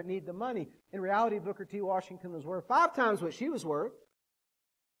labor and need the money. In reality, Booker T. Washington was worth 5 times what she was worth.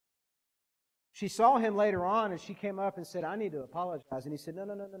 She saw him later on, and she came up and said, I need to apologize. And he said,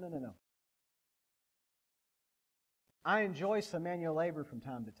 no. I enjoy some manual labor from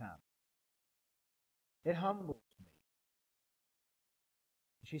time to time. It humbles me.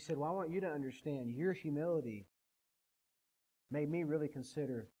 She said, well, I want you to understand your humility made me really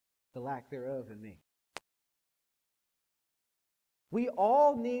consider the lack thereof in me. We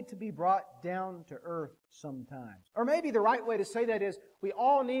all need to be brought down to earth sometimes. Or maybe the right way to say that is, we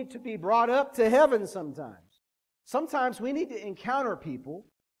all need to be brought up to heaven sometimes. Sometimes we need to encounter people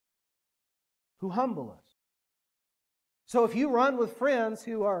who humble us. So if you run with friends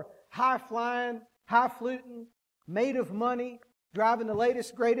who are high-flying, high-fluting, made of money, driving the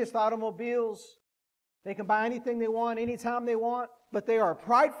latest, greatest automobiles, they can buy anything they want, anytime they want, but they are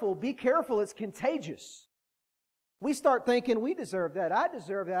prideful. Be careful, it's contagious. We start thinking, we deserve that, I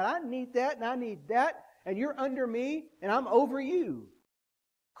deserve that, I need that, and I need that, and you're under me, and I'm over you.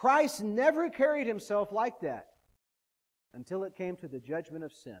 Christ never carried Himself like that until it came to the judgment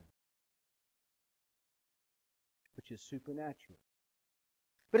of sin, which is supernatural.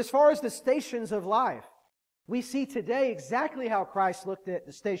 But as far as the stations of life, we see today exactly how Christ looked at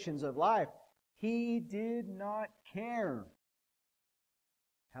the stations of life. He did not care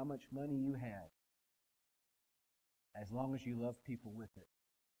how much money you had, as long as you loved people with it.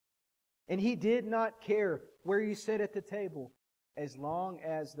 And He did not care where you sat at the table, as long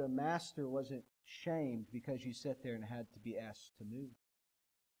as the master wasn't shamed because you sat there and had to be asked to move.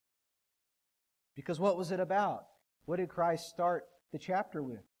 Because what was it about? What did Christ start the chapter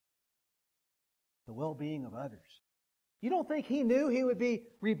with? The well-being of others. You don't think He knew He would be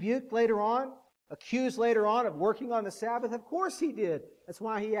rebuked later on? Accused later on of working on the Sabbath? Of course He did. That's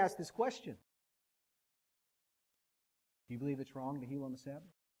why He asked this question. Do you believe it's wrong to heal on the Sabbath?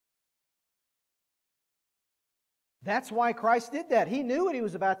 That's why Christ did that. He knew what He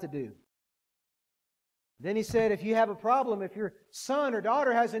was about to do. Then He said, if you have a problem, if your son or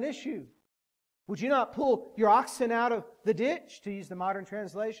daughter has an issue, would you not pull your oxen out of the ditch, to use the modern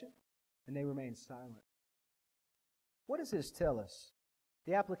translation? And they remained silent. What does this tell us?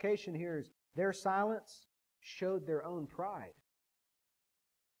 The application here is their silence showed their own pride.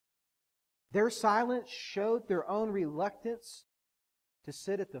 Their silence showed their own reluctance to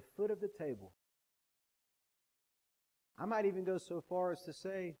sit at the foot of the table. I might even go so far as to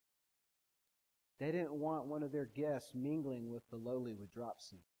say they didn't want one of their guests mingling with the lowly with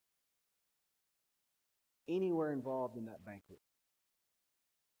dropsy. Anywhere involved in that banquet.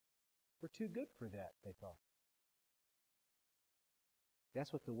 We're too good for that, they thought.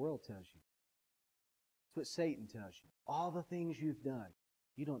 That's what the world tells you. That's what Satan tells you. All the things you've done,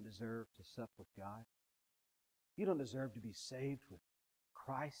 you don't deserve to sup with God. You don't deserve to be saved with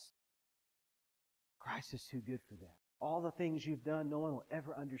Christ. Christ is too good for that. All the things you've done, no one will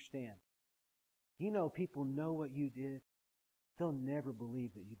ever understand. You know, people know what you did. They'll never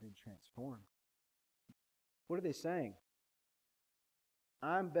believe that you've been transformed. What are they saying?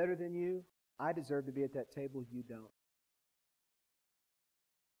 I'm better than you. I deserve to be at that table. You don't.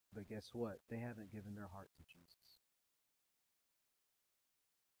 But guess what? They haven't given their heart to Jesus.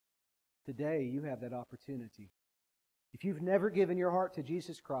 Today, you have that opportunity. If you've never given your heart to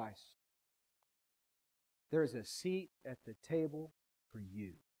Jesus Christ, there is a seat at the table for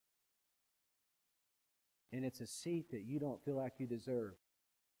you. And it's a seat that you don't feel like you deserve.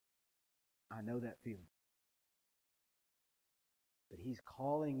 I know that feeling. But He's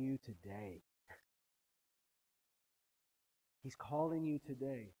calling you today. He's calling you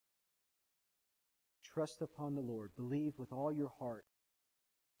today. Trust upon the Lord. Believe with all your heart.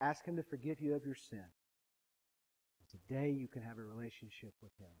 Ask Him to forgive you of your sin. And today you can have a relationship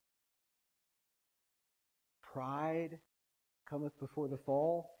with Him. Pride cometh before the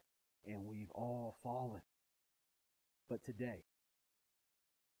fall, and we've all fallen. But today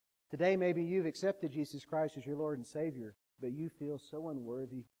maybe you've accepted Jesus Christ as your Lord and Savior, but you feel so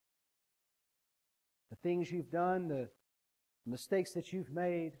unworthy. The things you've done, the mistakes that you've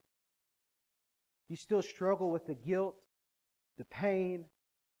made, you still struggle with the guilt, the pain,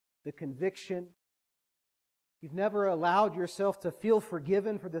 the conviction. You've never allowed yourself to feel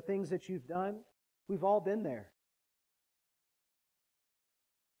forgiven for the things that you've done. We've all been there.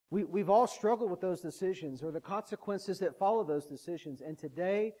 We've all struggled with those decisions or the consequences that follow those decisions. And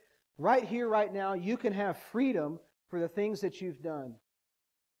today, right here, right now, you can have freedom for the things that you've done.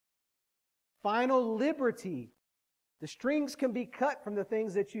 Final liberty. The strings can be cut from the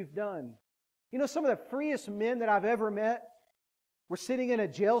things that you've done. You know, some of the freest men that I've ever met were sitting in a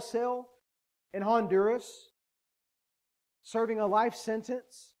jail cell in Honduras, serving a life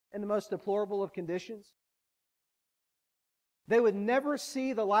sentence in the most deplorable of conditions. They would never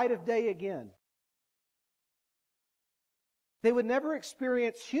see the light of day again. They would never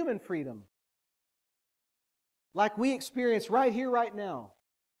experience human freedom like we experience right here, right now.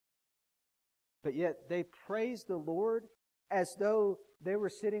 But yet they praised the Lord as though they were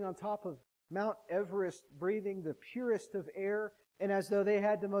sitting on top of Mount Everest, breathing the purest of air, and as though they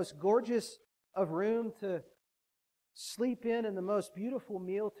had the most gorgeous of room to sleep in and the most beautiful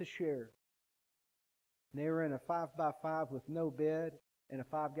meal to share. And they were in a 5x5 with no bed and a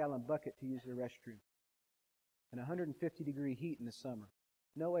 5-gallon bucket to use the restroom. In 150-degree heat in the summer.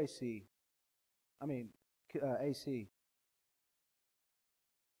 No AC. AC.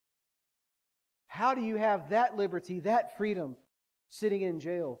 How do you have that liberty, that freedom, sitting in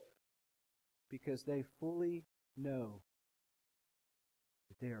jail? Because they fully know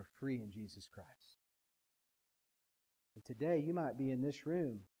that they are free in Jesus Christ. And today you might be in this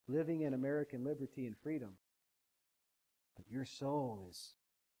room living in American liberty and freedom, but your soul is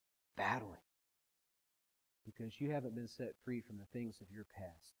battling because you haven't been set free from the things of your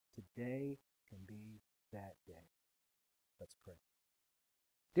past. Today can be that day. Let's pray.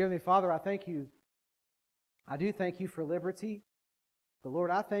 Dear Heavenly Father, I thank you. I do thank you for liberty. But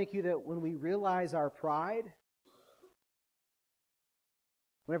Lord, I thank you that when we realize our pride,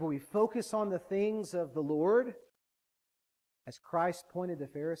 whenever we focus on the things of the Lord, as Christ pointed the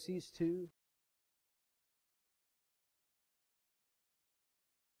Pharisees to,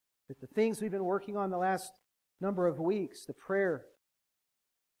 that the things we've been working on the last number of weeks, the prayer,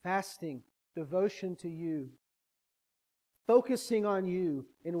 fasting, devotion to you, focusing on you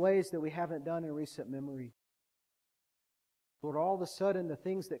in ways that we haven't done in recent memory. Lord, all of a sudden the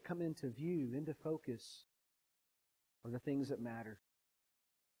things that come into view, into focus, are the things that matter.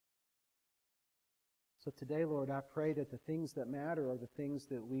 So today, Lord, I pray that the things that matter are the things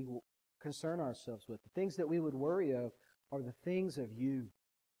that we will concern ourselves with. The things that we would worry of are the things of you.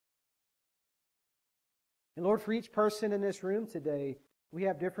 And Lord, for each person in this room today, we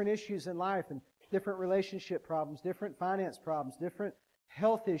have different issues in life and different relationship problems, different finance problems, different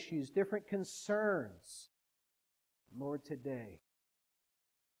health issues, different concerns. Lord, today,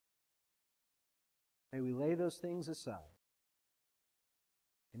 may we lay those things aside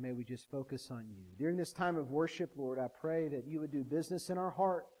and may we just focus on you. During this time of worship, Lord, I pray that you would do business in our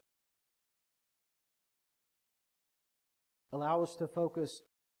heart. Allow us to focus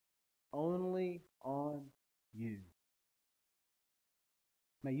only on you.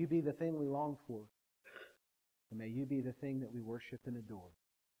 May you be the thing we long for. And may you be the thing that we worship and adore.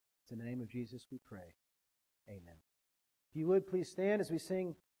 In the name of Jesus we pray. Amen. If you would, please stand as we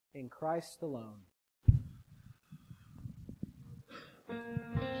sing In Christ Alone.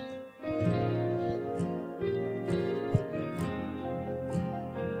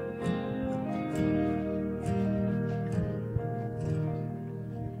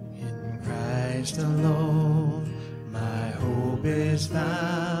 In Christ alone, my hope is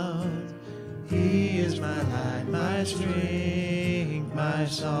found. He is my light, my strength, my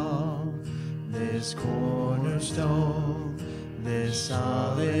song. This cornerstone, this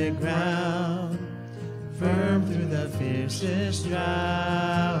solid ground, firm through the fiercest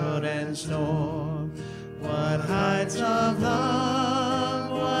drought and storm. What heights of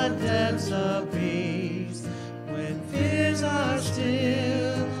love, what depths of peace, when fears are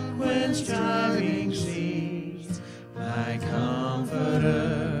still, when striving cease. My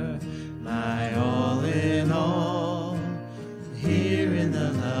comforter, my all in all, here in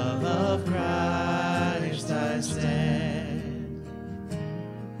the love of Christ I stand.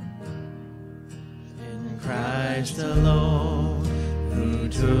 In Christ alone, who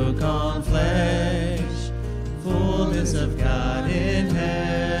took on flesh, fullness of God in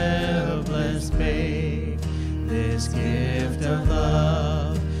helpless babe, this gift of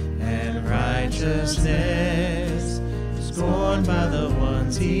love and righteousness, scorned by the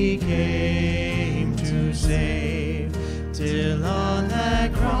ones he came to save. Till on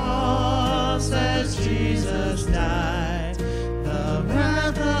that cross as Jesus died, the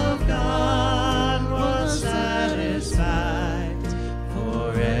wrath of God was satisfied.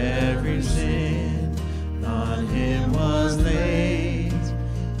 For every sin on him was laid.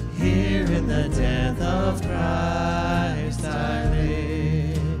 Here in the death of Christ I live.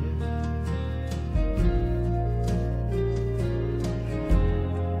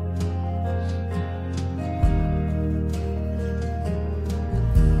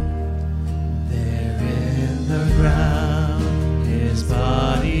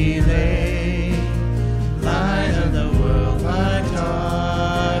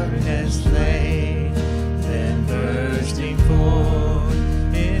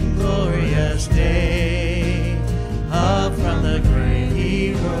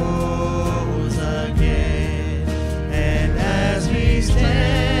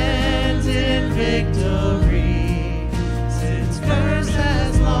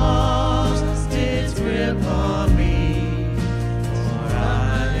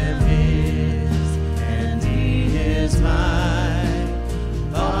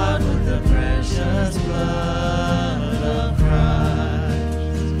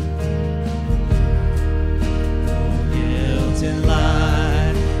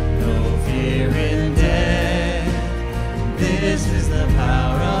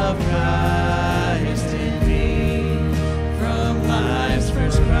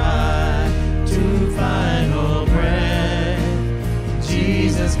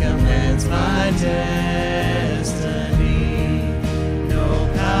 Jesus commands my destiny. No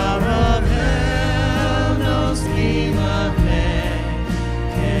power of hell, no scheme of man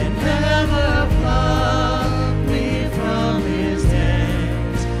can ever pluck me from his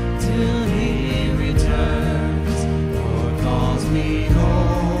hands till he returns or calls me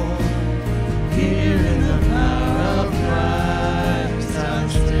home. Here in the power of Christ I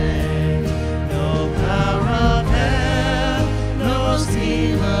stand. No power of hell, no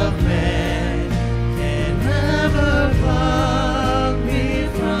scheme of man can ever pluck me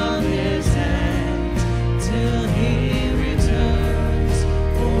from his hands till he returns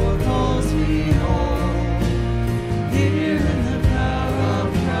or calls me home. Here in the power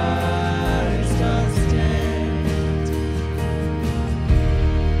of Christ I stand.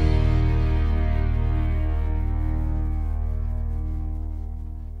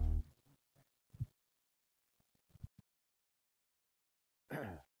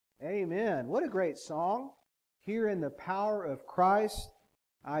 Amen. What a great song. Here in the power of Christ,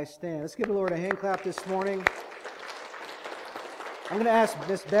 I stand. Let's give the Lord a hand clap this morning. I'm going to ask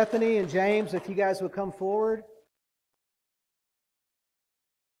Miss Bethany and James if you guys would come forward.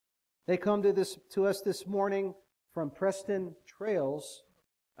 They come to us this morning from Preston Trails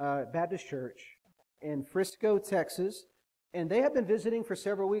Baptist Church in Frisco, Texas. And they have been visiting for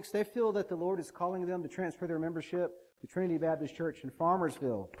several weeks. They feel that the Lord is calling them to transfer their membership to Trinity Baptist Church in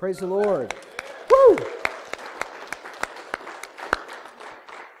Farmersville. Praise the Lord. Woo!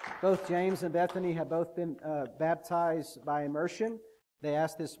 Both James and Bethany have both been baptized by immersion. They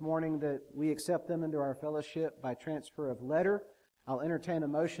asked this morning that we accept them into our fellowship by transfer of letter. I'll entertain a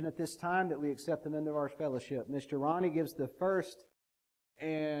motion at this time that we accept them into our fellowship. Mr. Ronnie gives the first,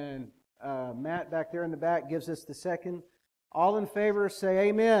 and Matt back there in the back gives us the second. All in favor say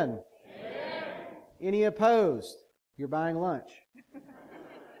amen. Amen. Any opposed? You're buying lunch.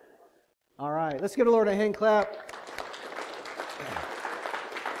 All right, let's give the Lord a hand clap.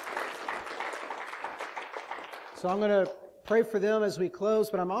 So I'm going to pray for them as we close,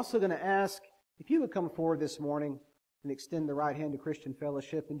 but I'm also going to ask if you would come forward this morning and extend the right hand to Christian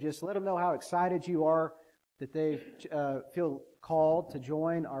Fellowship and just let them know how excited you are that they feel called to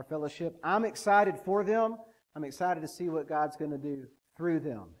join our fellowship. I'm excited for them. I'm excited to see what God's going to do through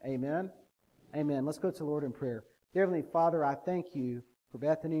them. Amen? Amen. Let's go to the Lord in prayer. Dear Heavenly Father, I thank you for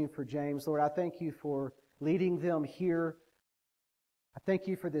Bethany and for James. Lord, I thank you for leading them here. I thank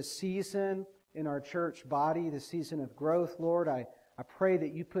you for this season in our church body, this season of growth. Lord, I pray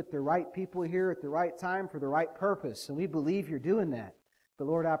that you put the right people here at the right time for the right purpose, and we believe you're doing that. But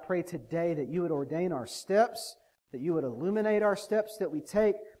Lord, I pray today that you would ordain our steps, that you would illuminate our steps that we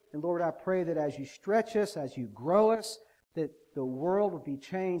take. And Lord, I pray that as you stretch us, as you grow us, that the world would be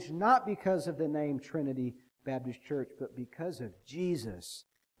changed, not because of the name Trinity Baptist Church, but because of Jesus.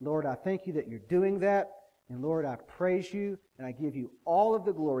 Lord, I thank you that you're doing that. And Lord, I praise you, and I give you all of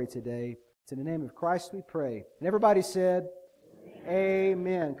the glory today. It's in the name of Christ we pray. And everybody said,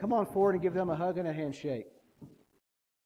 Amen. Come on forward and give them a hug and a handshake.